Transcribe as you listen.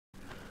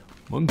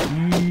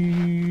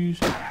Monkeys.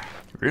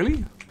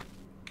 Really?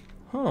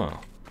 Huh.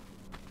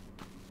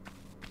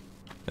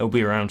 They'll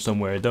be around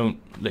somewhere. Don't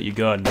let your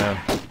guard down.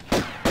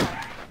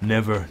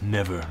 Never,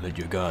 never let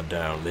your guard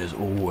down. There's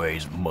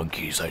always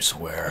monkeys, I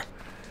swear.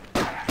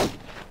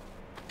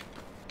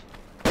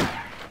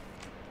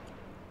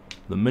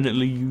 The minute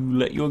you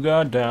let your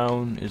guard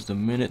down is the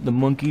minute the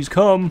monkeys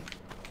come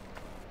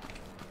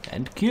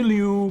and kill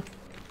you.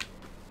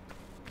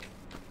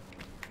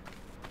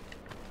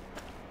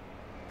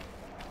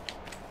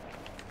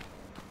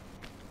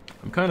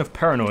 I'm kind of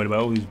paranoid about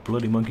all these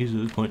bloody monkeys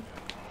at this point.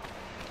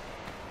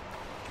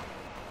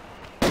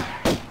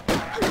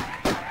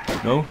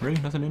 No,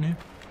 really? Nothing in here?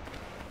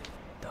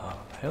 The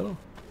hell?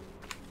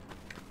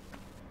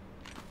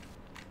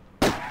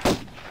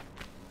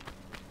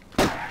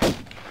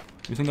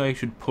 You think I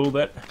should pull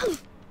that?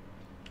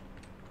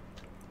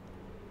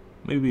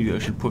 Maybe I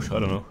should push, I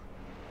don't know.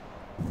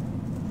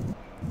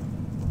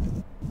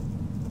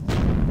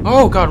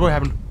 Oh god, what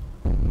happened?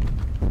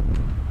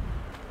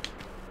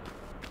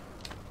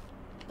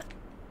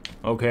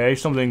 Okay,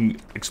 something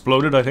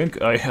exploded, I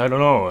think. I don't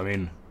know, I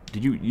mean,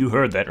 did you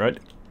heard that, right?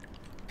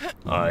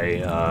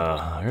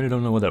 I really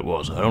don't know what that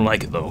was. I don't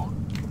like it though.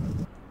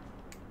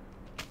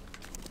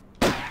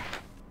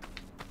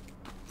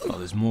 Oh,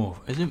 there's more.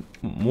 Is it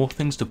more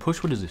things to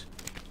push? What is this?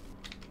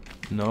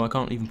 No, I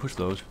can't even push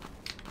those.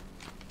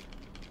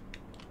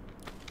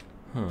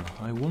 Huh,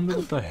 I wonder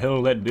what the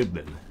hell that did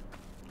then.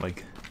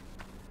 Like...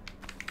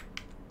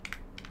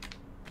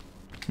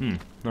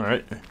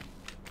 alright.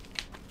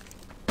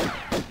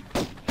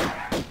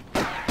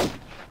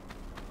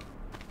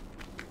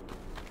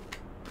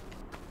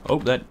 Oh,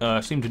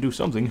 that seemed to do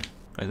something,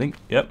 I think.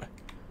 Yep.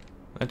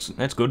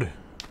 That's good.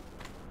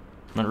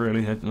 Not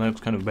really, that's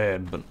kind of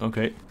bad, but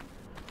okay.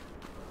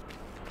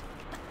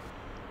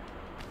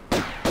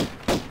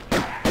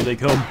 Here they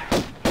come.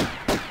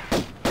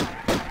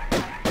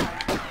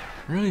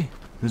 Really?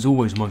 There's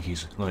always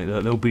monkeys. Like,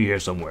 they'll be here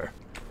somewhere.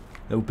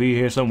 They'll be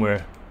here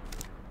somewhere.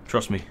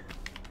 Trust me.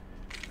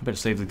 I better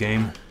save the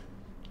game.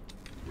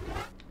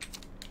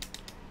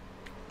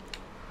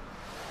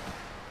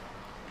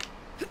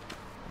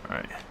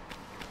 Alright.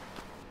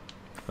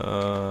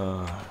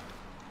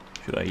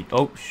 Should I eat?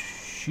 Oh,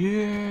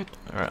 shit.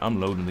 Alright, I'm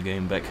loading the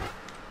game back.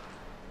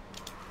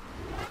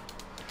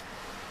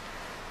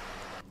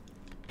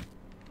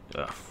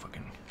 Ah,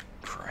 fucking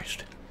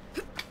Christ.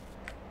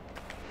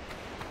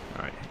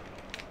 Alright.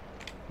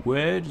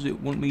 Where does it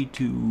want me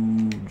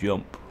to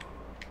jump?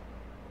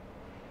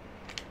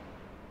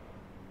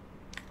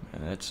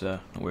 That's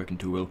not working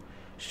too well.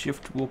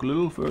 Shift, walk a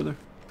little further.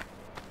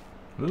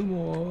 A little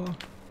more.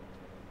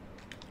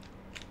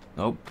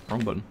 Oh,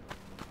 wrong button.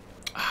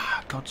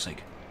 Ah, God's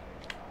sake.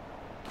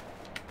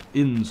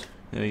 Ins.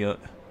 There you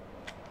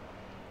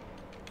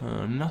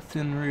go.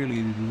 Nothing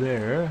really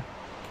there.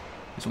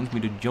 This wants me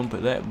to jump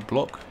at that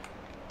block.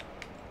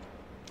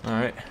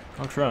 Alright,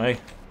 I'll try.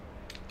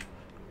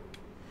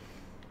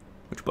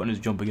 Which button is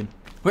jump again?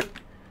 What?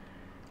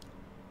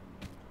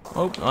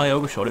 Oh, I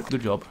overshot it.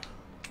 Good job.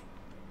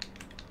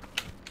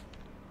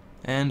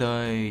 And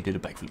I did a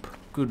backflip.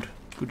 Good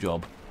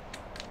job.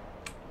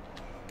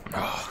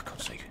 Oh,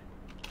 God's sake.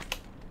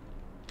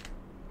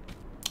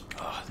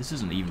 Oh, this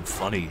isn't even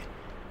funny.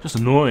 Just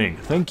annoying.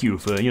 Thank you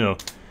for, you know,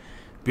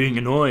 being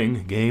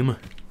annoying, game.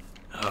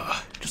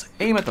 Just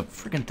aim at the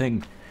freaking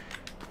thing.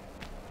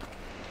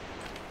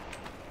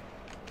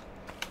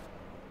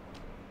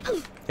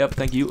 Yep,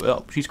 thank you.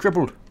 Oh, she's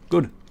crippled.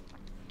 Good.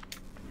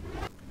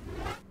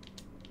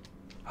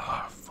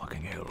 Ah,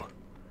 fucking hell.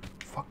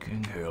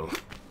 Fucking hell.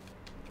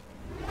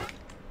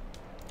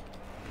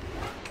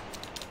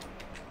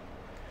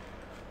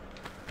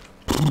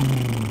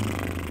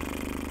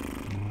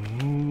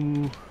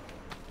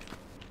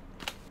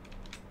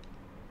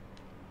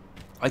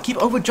 I keep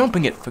over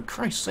jumping it, for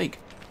Christ's sake.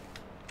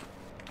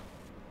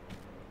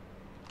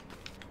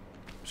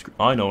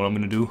 I know what I'm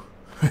gonna do.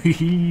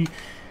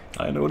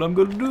 I know what I'm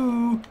gonna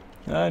do.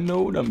 I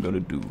know what I'm gonna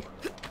do.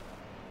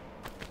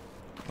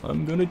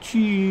 I'm gonna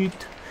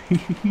cheat.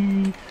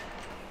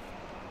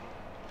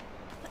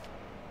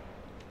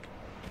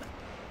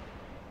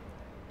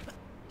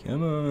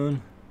 Come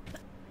on.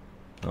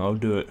 I'll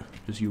do it.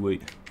 Just you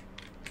wait.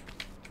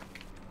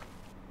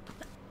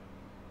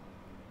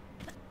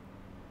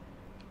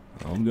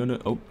 I'm gonna...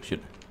 Oh,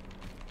 shit.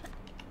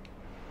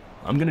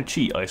 I'm gonna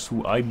cheat.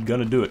 I'm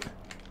gonna do it.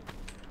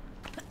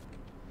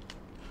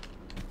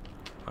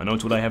 I know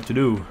it's what I have to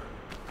do.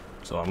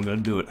 So I'm gonna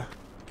do it.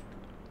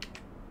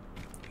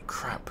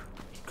 Crap.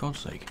 For God's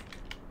sake.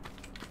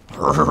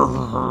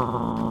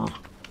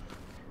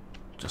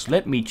 Just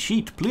let me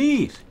cheat,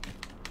 please.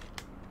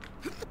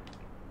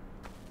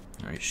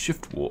 Alright,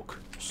 shift walk.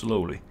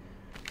 Slowly.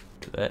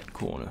 To that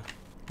corner.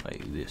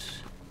 Like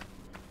this.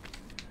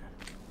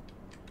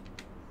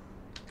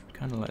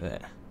 Kind of like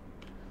that.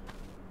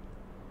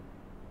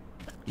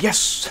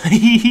 Yes!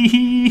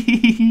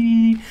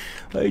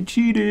 I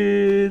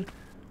cheated!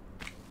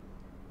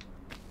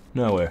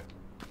 Now where?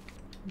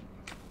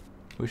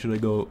 Where should I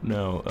go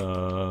now?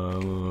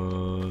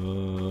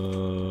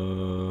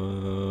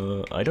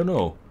 I don't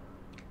know.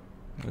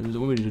 Does it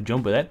want me to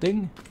jump at that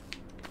thing?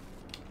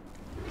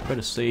 I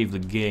better save the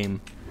game.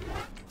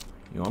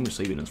 You know, I'm gonna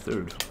save it in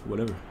third.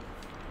 Whatever.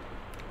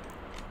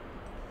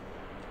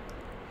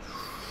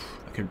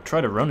 I could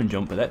try to run and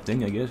jump at that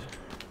thing, I guess.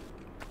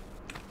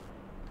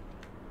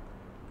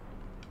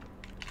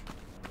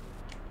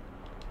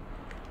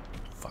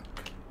 Fuck.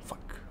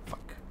 Fuck.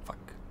 Fuck.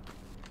 Fuck.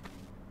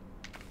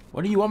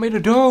 What do you want me to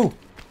do?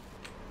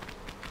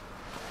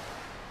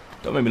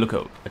 Don't make me look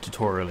at a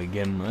tutorial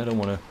again. I don't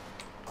want to.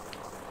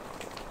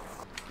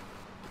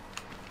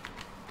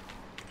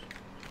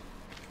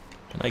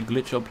 Can I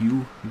glitch up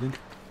you think?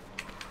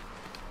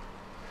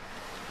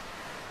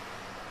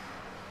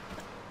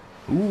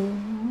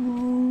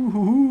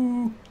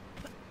 Ooh.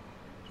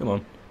 Come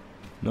on.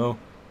 No.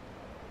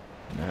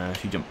 Nah,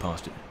 she jumped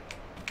past it.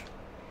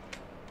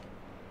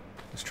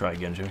 Let's try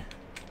again, shall we?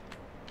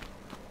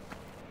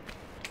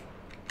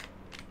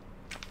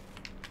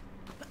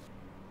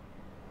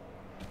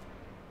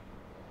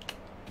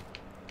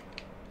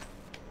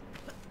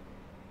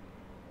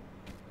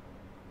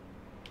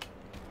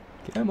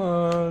 Come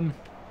on.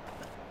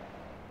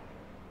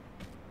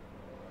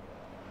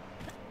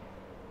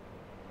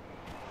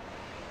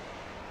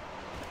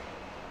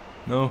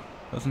 No,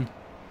 nothing.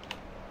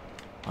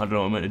 I don't know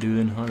what I'm meant to do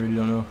then. I really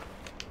don't know.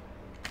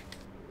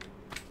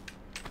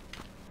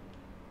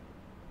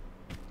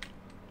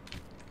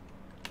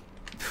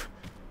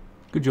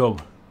 Good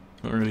job.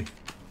 Not really.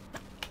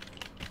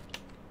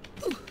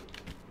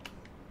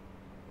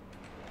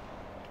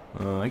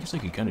 I guess I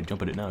could kind of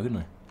jump at it now, couldn't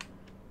I?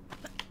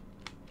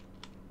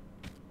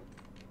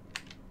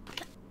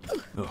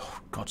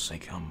 Oh, God's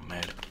sake, I'm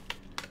mad.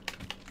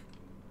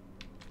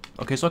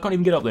 Okay, so I can't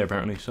even get up there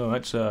apparently, so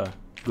that's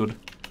good.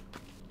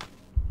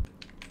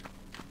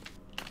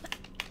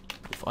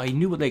 If I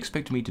knew what they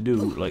expected me to do,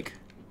 like,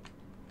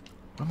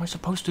 what am I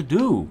supposed to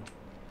do?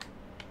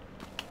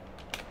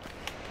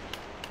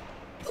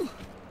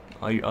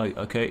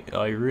 Okay,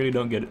 I really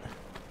don't get it.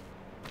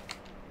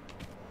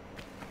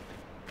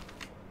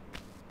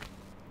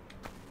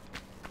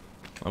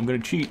 I'm gonna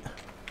cheat.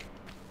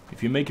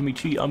 If you're making me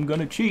cheat, I'm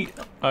gonna cheat.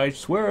 I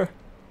swear.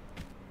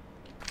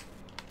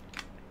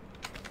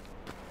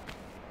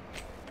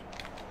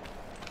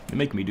 You're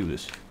making me do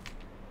this.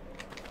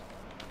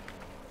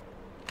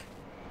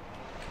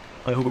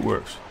 I hope it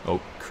works.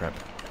 Oh, crap.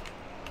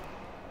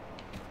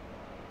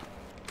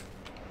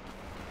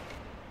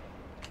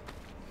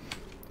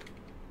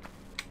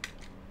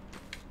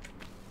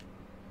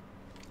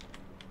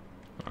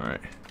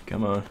 Alright,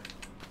 come on.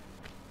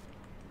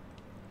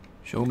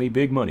 Show me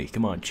big money.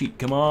 Come on, cheat.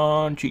 Come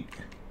on, cheat.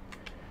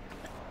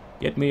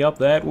 Get me up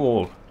that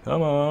wall.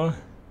 Come on.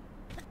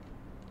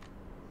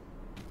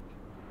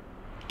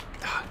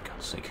 Ah,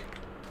 God's sake.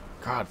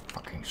 God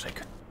fucking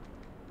sake.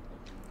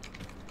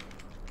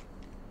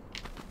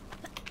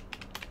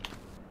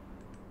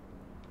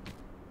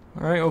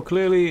 Alright, well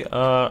clearly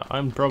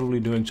I'm probably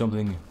doing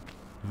something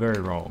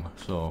very wrong,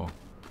 so...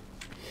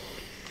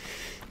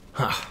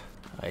 Huh.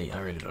 I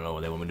really don't know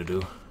what they want me to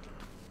do.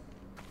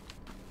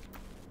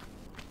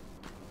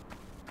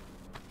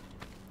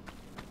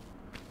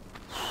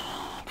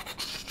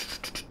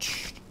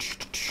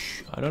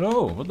 I don't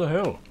know, what the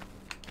hell?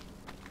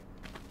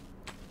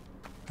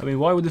 I mean,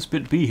 why would this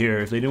bit be here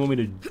if they didn't want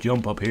me to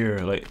jump up here?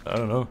 Like, I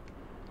don't know.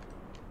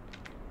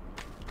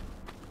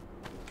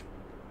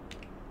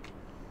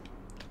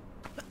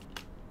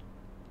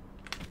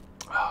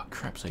 Oh,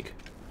 crap's sake.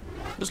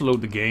 Just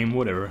load the game,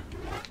 whatever.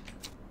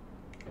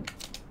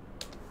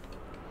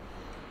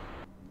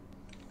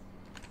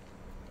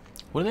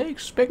 What do they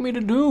expect me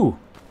to do?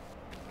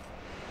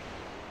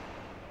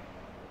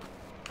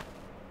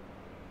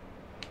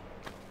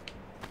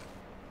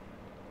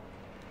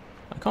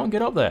 I can't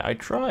get up there. I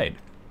tried.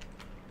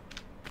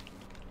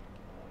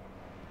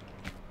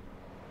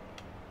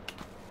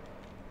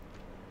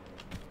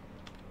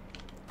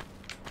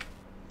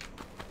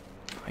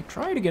 I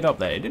tried to get up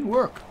there. It didn't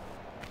work.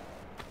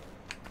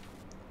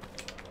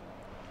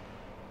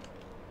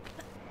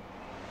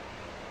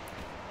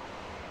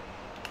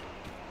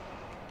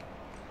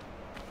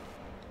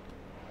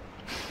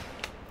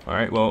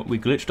 Alright, well, we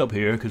glitched up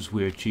here because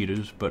we're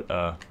cheaters, but,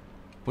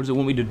 what does it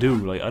want me to do?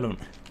 Like, I don't...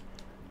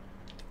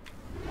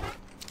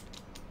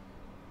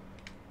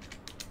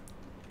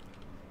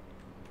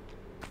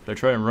 Should I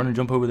try and run and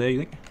jump over there, you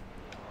think?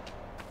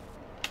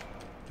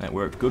 That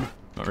worked good.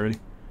 Not really.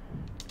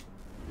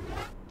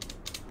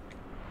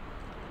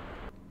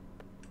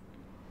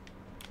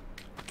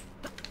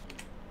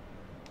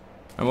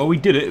 And well, we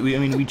did it. I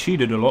mean, we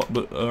cheated a lot,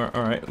 but,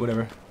 alright,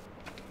 whatever.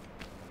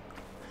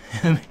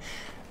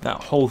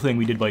 That whole thing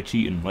we did by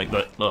cheating, like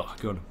that. Oh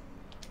god.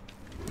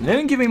 They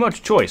didn't give me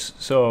much choice,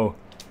 so.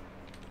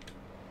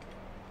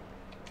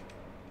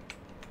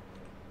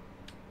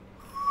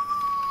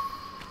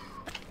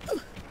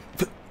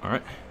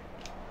 Alright.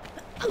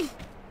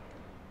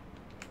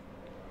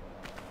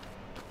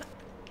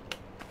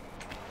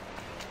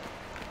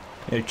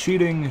 Yeah,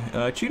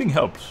 cheating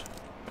helps.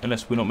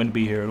 Unless we're not meant to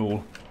be here at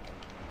all.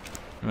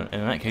 In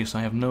that case,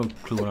 I have no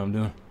clue what I'm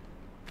doing.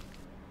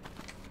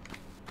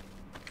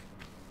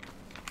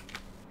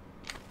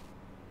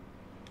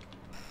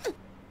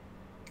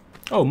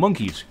 Oh,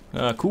 monkeys.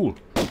 Cool.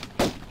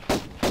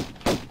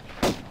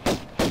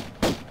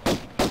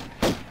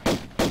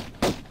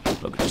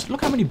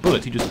 Look how many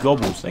bullets he just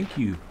gobbles. Thank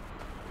you.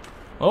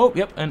 Oh,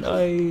 yep, and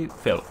I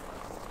fell.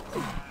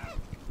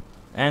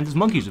 And there's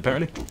monkeys,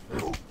 apparently.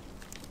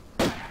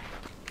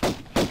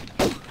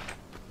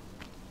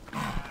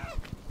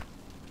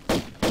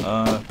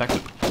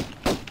 Backflip.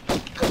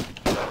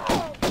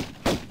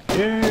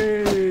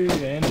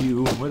 Yay! And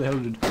you. Where the hell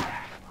did...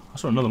 I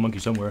saw another monkey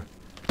somewhere.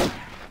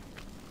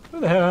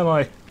 Where the hell am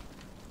I?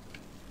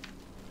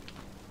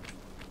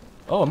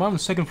 Oh, am I on the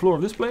second floor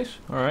of this place?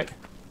 Alright.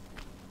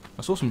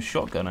 I saw some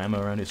shotgun ammo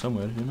around here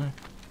somewhere, didn't I?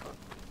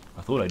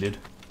 I thought I did.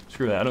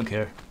 Screw that, I don't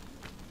care.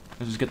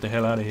 Let's just get the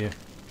hell out of here.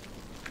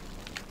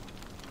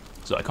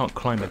 So I can't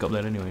climb back up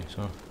that anyway,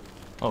 so...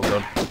 Oh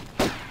god.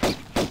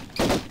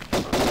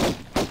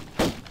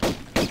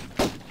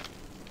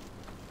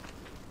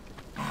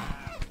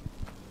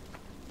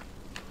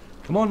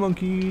 Come on,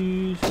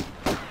 monkeys!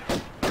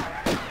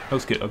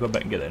 Health kit, I'll go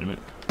back and get that in a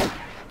minute.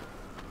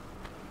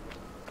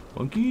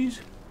 Monkeys?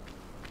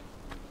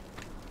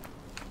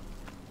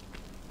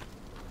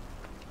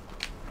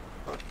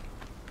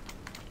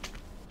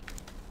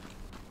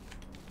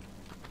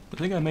 I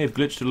think I may have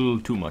glitched a little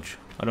too much.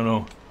 I don't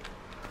know.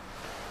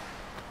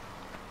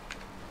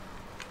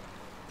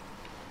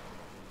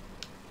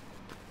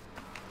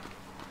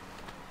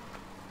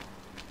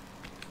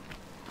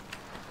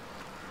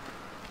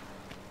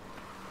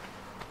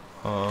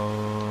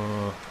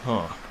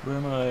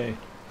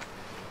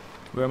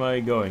 Where am I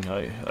going?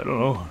 I don't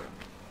know.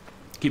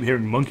 I keep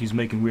hearing monkeys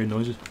making weird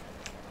noises.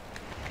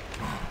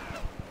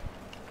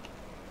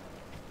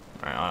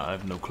 I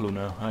have no clue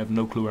now. I have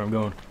no clue where I'm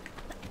going.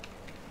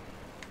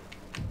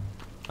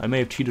 I may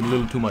have cheated a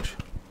little too much.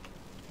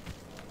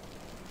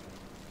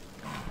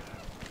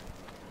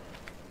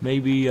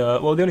 Maybe,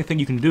 well, the only thing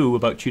you can do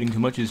about cheating too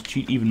much is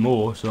cheat even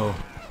more, so...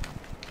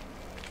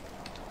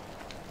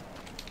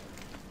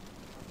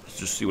 Let's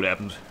just see what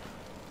happens.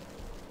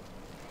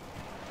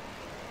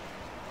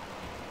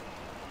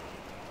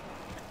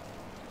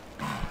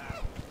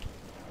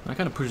 That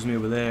kind of pushes me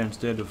over there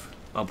instead of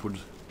upwards.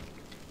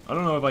 I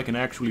don't know if I can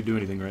actually do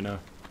anything right now.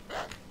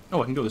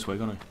 Oh, I can go this way,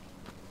 can't I?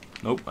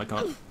 Nope, I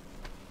can't.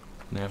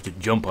 I have to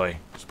jump, I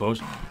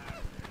suppose.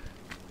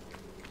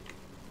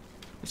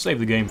 Let's save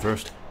the game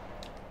first.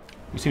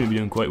 We seem to be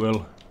doing quite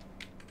well.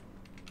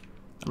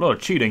 A lot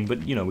of cheating,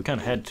 but, you know, we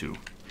kind of had to.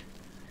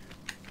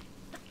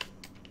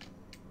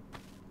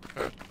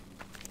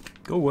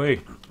 Go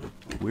away,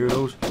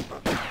 weirdos.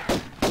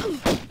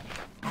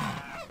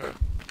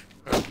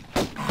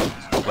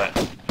 Stop that.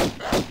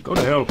 Go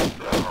to hell.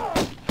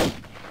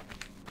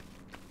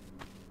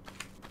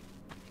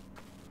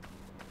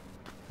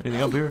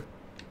 Anything up here?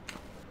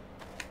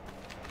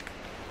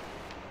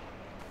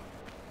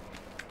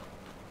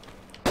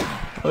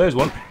 Oh, there's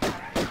one.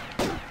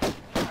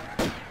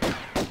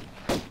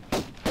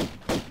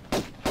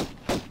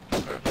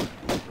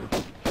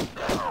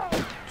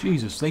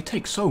 Jesus, they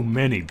take so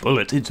many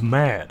bullets. It's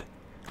mad.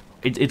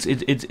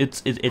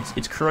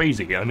 It's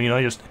crazy. I mean,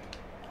 I just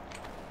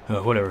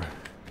whatever.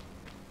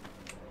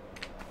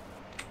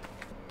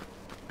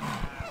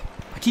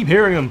 I keep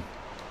hearing them.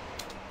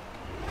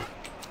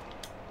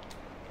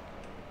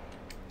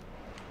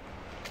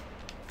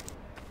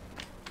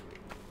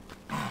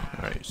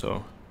 All right,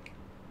 so.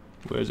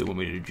 Where does it want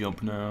me to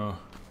jump now?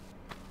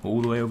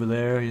 All the way over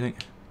there, you think?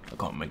 I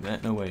can't make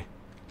that, no way.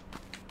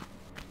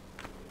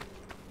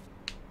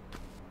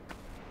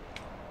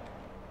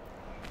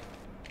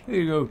 There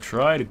you go,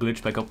 try to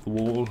glitch back up the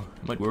wall.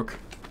 It might work.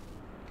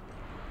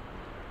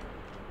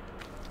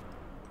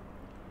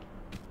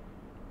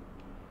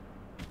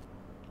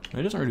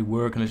 It doesn't really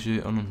work unless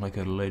you're on like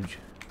a ledge.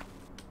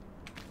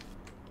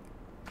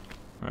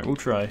 Alright, we'll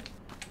try.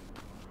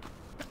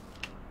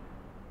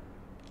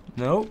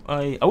 No,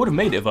 I would have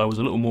made it if I was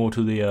a little more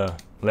to the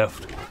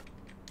left.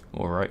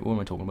 Or right, what am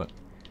I talking about?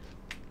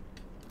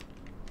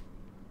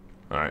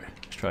 Alright,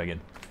 let's try again.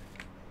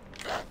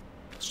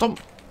 Stop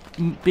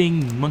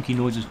being monkey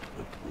noises.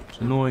 It's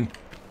annoying.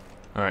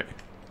 Alright.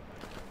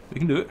 We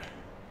can do it.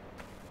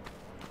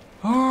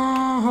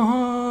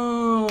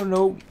 Oh,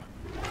 no.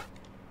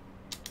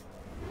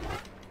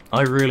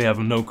 I really have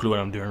no clue what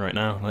I'm doing right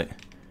now. Like,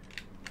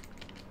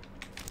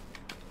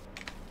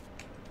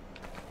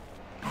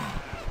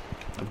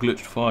 I've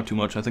glitched far too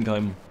much. I think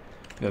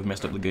I've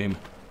messed up the game.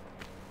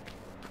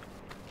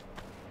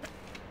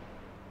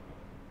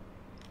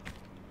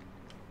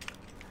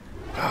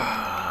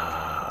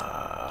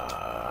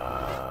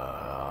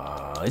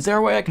 Is there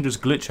a way I can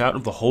just glitch out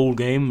of the whole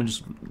game and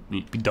just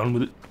be done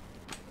with it?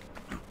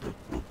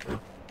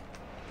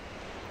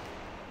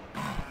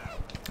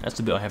 That's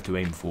the bit I have to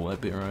aim for,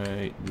 that bit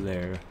right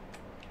there.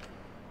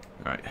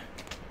 Alright.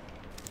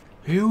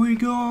 Here we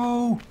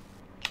go!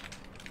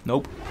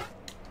 Nope.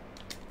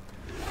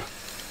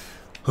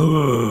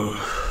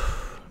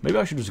 Maybe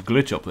I should just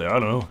glitch up there, I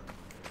don't know.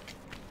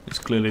 This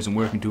clearly isn't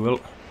working too well.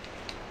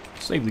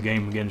 Save the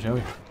game again, shall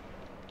we?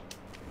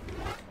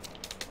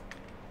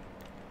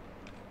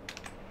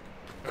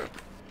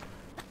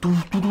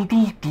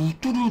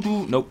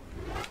 Nope.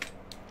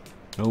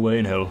 No way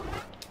in hell.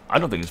 I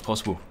don't think it's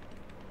possible.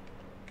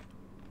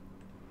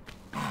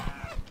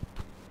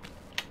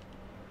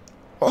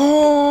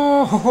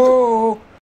 Oh!